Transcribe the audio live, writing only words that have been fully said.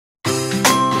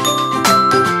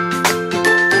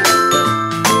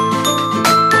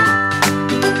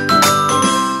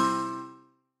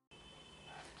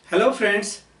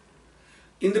friends,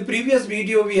 in the previous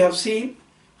video we have seen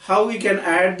how we can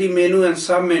add the menu and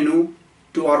sub-menu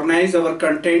to organize our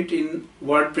content in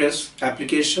WordPress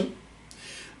application.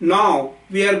 Now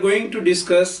we are going to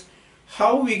discuss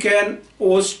how we can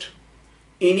post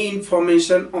any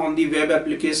information on the web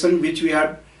application which we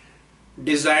have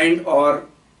designed or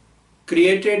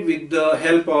created with the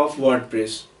help of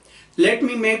WordPress. Let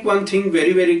me make one thing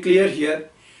very clear here,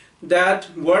 that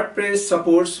WordPress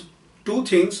supports two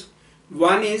things.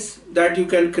 One is that you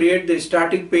can create the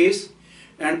static page,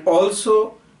 and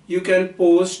also you can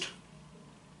post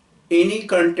any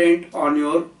content on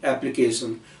your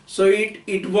application. So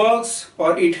it works,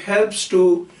 or it helps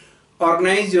to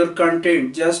organize your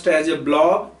content just as a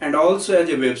blog and also as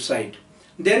a website.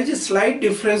 There is a slight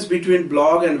difference between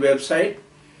blog and website.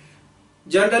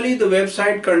 Generally, the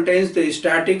website contains the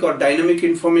static or dynamic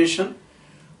information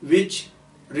which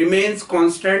remains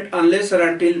constant unless or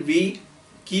until we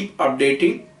keep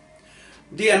updating.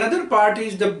 The another part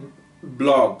is the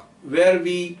blog, where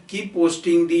we keep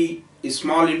posting the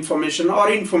small information or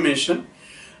information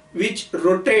which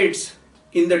rotates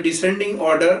in the descending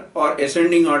order or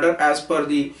ascending order as per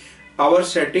our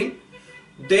setting.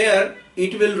 There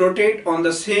it will rotate on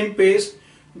the same page.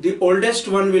 The oldest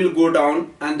one will go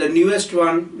down and the newest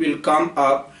one will come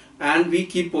up, and we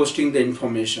keep posting the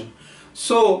information.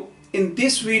 So in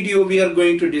this video we are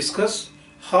going to discuss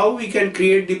how we can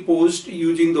create the post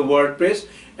using the WordPress,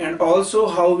 and also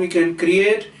how we can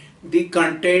create the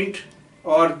content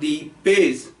or the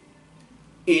page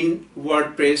in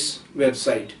WordPress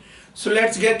website. So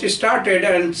let's get started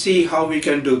and see how we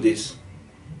can do this.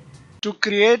 To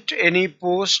create any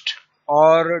post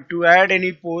or to add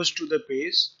any post to the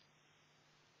page,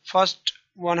 first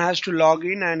one has to log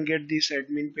in and get this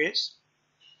admin page.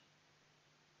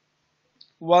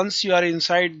 Once you are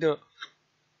inside the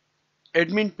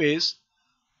admin page,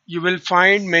 you will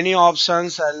find many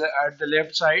options at the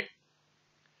left side,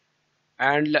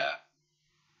 and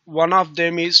one of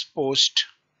them is post.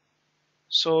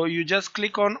 So you just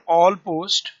click on all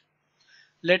post.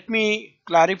 Let me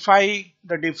clarify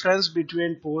the difference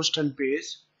between post and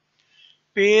page.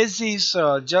 Page is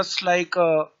just like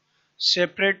a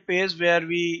separate page where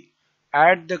we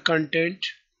add the content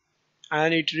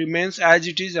and it remains as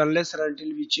it is unless or until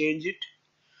we change it.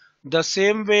 The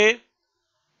same way,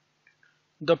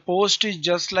 the post is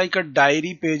just like a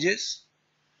diary pages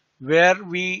where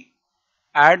we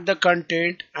add the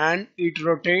content and it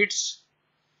rotates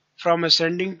from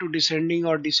ascending to descending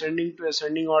or descending to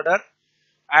ascending order,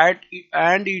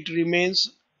 and it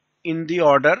remains in the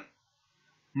order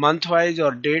month wise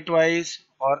or date wise,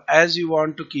 or as you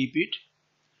want to keep it.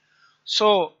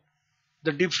 So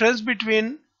the difference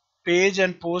between page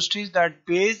and post is that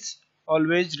page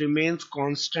always remains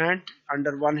constant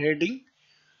under one heading.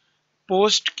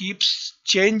 Post keeps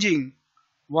changing.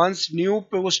 Once new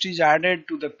post is added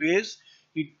to the page,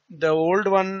 the old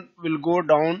one will go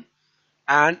down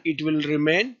and it will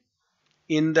remain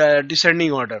in the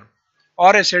descending order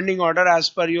or ascending order as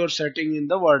per your setting in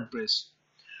the WordPress.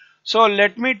 So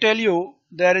let me tell you,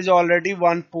 there is already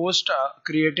one post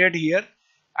created here,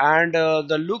 and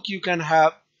the look you can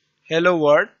have: hello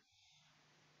world,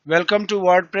 welcome to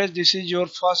WordPress, this is your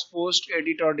first post,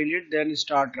 edit or delete, then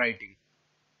start writing.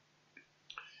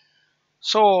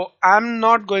 So I'm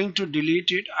not going to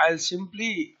delete it. I'll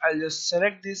just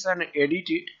select this and edit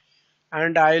it,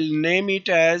 and I'll name it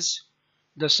as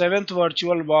the 7th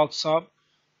virtual workshop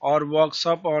or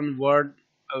workshop on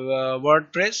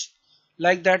WordPress.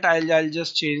 Like that, I'll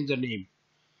just change the name.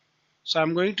 So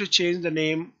I'm going to change the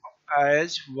name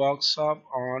as workshop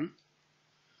on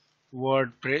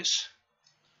WordPress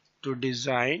to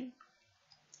design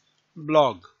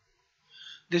blog.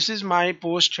 This is my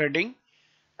post heading,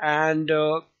 and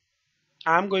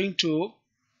I'm going to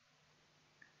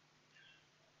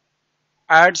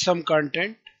add some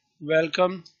content.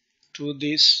 Welcome to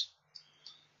this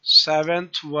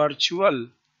 7th virtual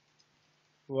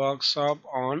workshop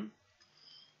on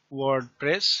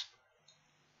WordPress.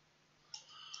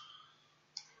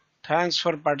 Thanks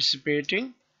for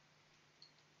participating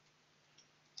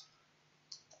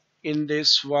in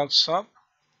this workshop.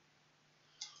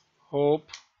 Hope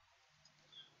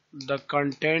the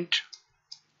content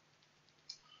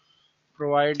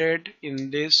provided in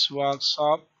this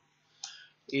workshop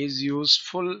is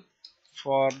useful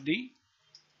for the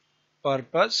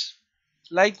purpose.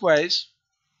 Likewise,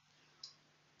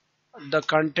 the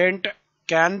content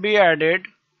can be added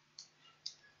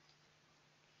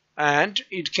and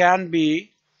it can be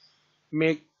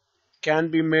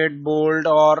made bold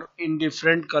or in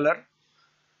different color.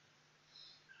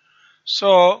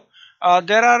 So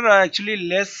There are actually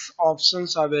less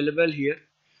options available here.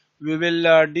 We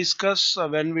will discuss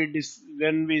when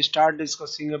we start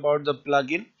discussing about the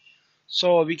plugin.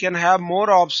 So we can have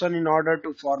more option in order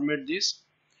to format this.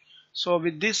 So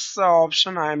with this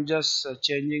option, I am just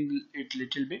changing it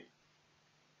little bit,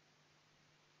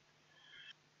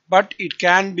 but it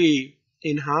can be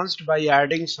enhanced by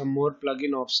adding some more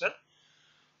plugin option.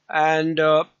 And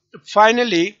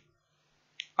finally,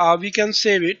 we can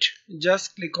save it.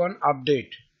 Just click on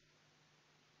update.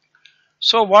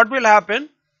 So what will happen?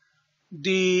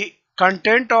 The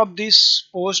content of this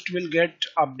post will get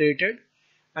updated.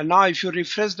 And now if you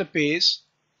refresh the page,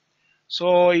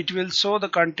 so it will show the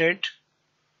content,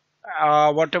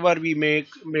 whatever we made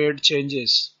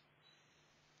changes.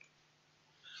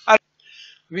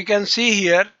 We can see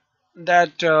here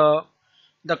that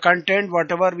the content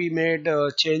whatever we made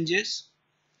changes: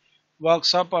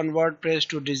 workshop on WordPress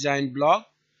to design blog,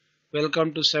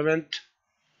 welcome to 7th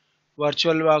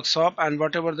virtual workshop, and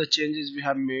whatever the changes we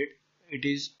have made, it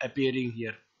is appearing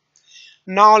here.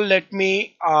 Now let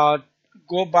me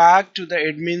go back to the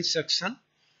admin section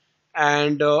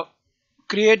and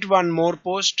create one more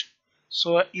post.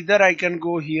 So either I can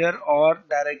go here or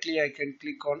directly I can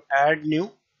click on add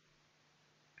new,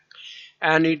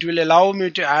 and it will allow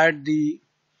me to add the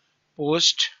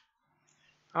post.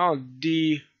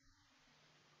 The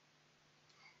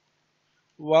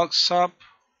workshop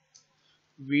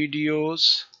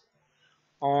videos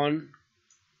on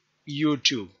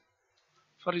YouTube.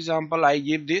 For example, I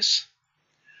give this: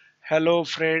 hello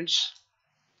friends,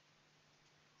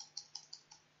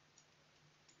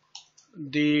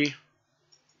 the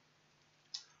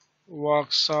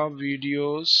workshop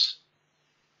videos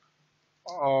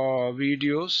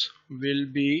will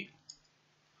be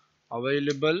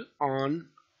available on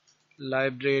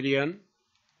librarian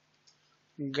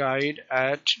guide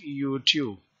at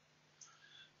YouTube.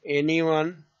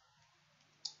 Anyone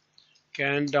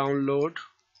can download,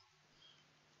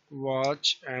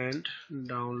 watch and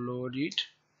download it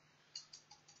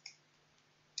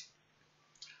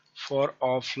for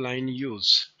offline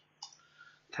use.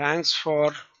 Thanks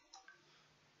for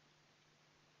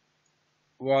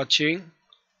watching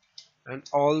and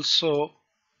also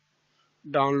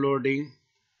downloading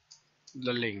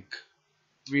the link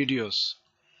videos.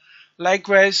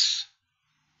 Likewise,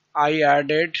 I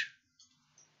added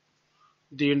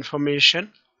the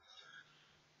information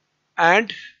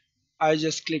and I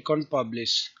just click on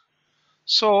publish.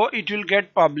 So it will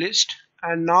get published,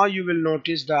 and now you will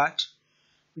notice that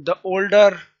the old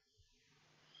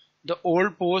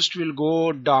post will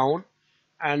go down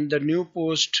and the new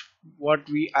post what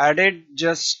we added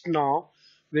just now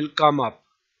will come up.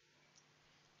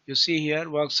 You see here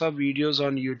workshop videos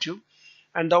on YouTube,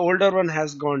 and the older one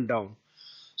has gone down.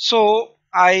 So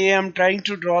I am trying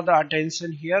to draw the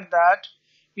attention here that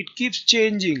it keeps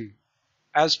changing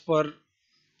as per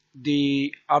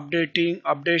the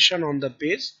updation on the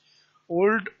page.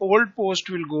 Old post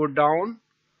will go down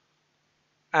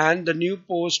and the new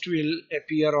post will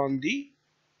appear on the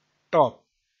top.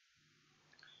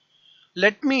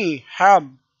 Let me have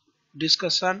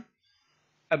discussion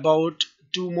about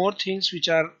two more things which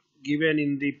are given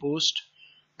in the post: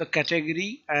 the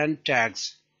category and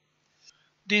tags.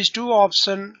 These two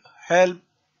options help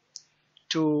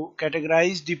to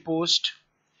categorize the post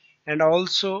and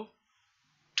also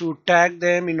to tag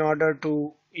them in order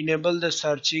to enable the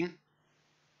searching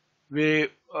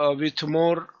with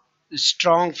more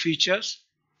strong features.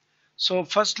 So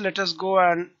first let us go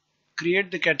and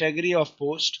create the category of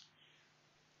post.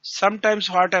 Sometimes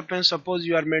what happens, suppose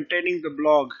you are maintaining the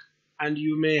blog and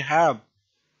you may have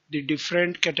the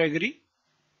different category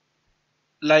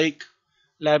like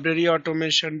library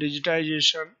automation,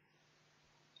 digitization,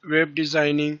 web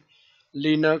designing,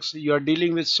 Linux. You are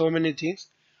dealing with so many things,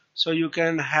 so you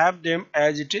can have them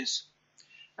as it is.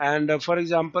 And for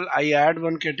example, I add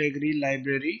one category,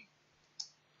 library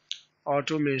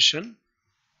automation,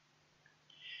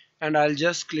 and I'll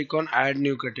just click on add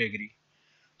new category.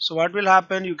 So what will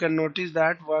happen, you can notice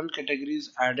that one category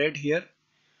is added here,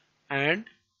 and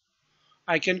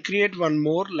I can create one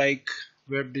more like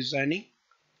web designing,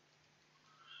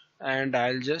 and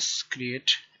I'll just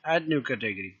create add new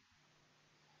category.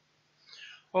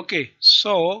 Okay,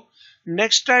 so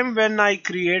next time when I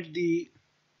create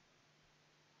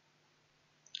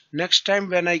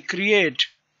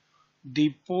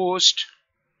the post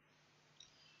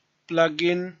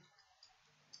plugin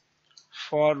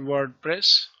for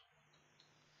WordPress,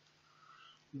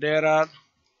 there are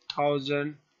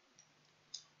thousands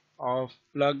of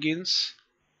plugins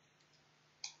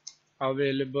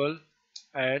available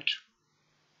at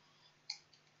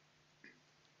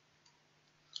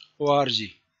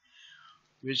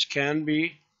which can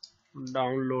be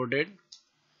downloaded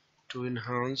to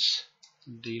enhance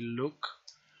the look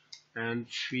and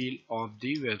feel of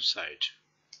the website.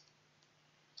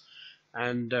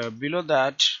 And below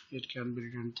that it can be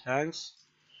written thanks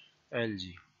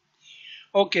LG.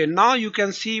 Okay, now you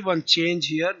can see one change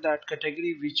here, that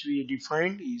category which we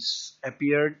defined is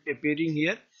appearing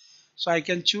here. So I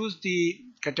can choose the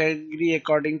category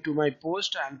according to my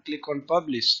post and click on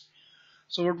publish.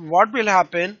 So what will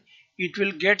happen, it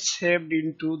will get saved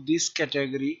into this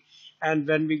category, and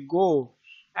when we go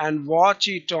and watch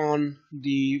it on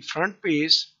the front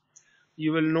page,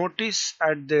 you will notice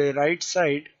at the right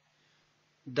side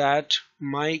that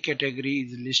my category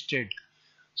is listed.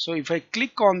 So if I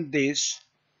click on this,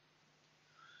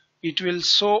 it will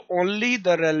show only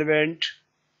the relevant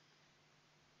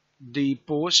the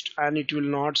post and it will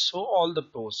not show all the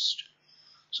posts.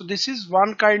 So this is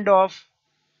one kind of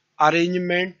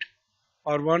arrangement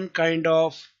or one kind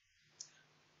of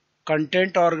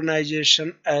content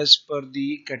organization as per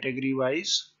the category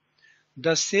wise.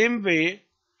 The same way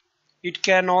it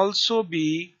can also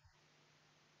be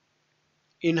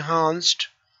enhanced,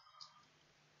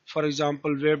 for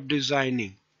example web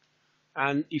designing,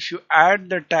 and if you add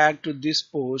the tag to this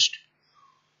post,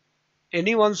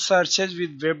 anyone searches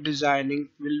with web designing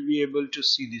will be able to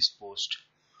see this post.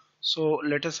 So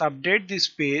let us update this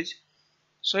page.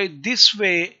 So this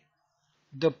way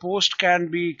the post can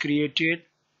be created,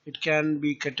 it can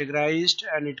be categorized,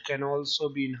 and it can also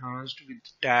be enhanced with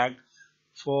tag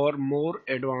for more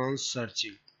advanced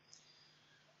searching.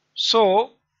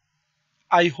 So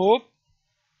I hope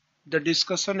the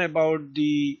discussion about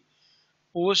the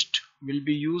post will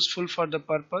be useful for the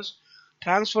purpose.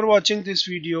 Thanks for watching this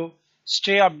video.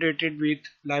 Stay updated with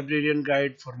Librarian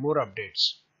Guide for more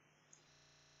updates.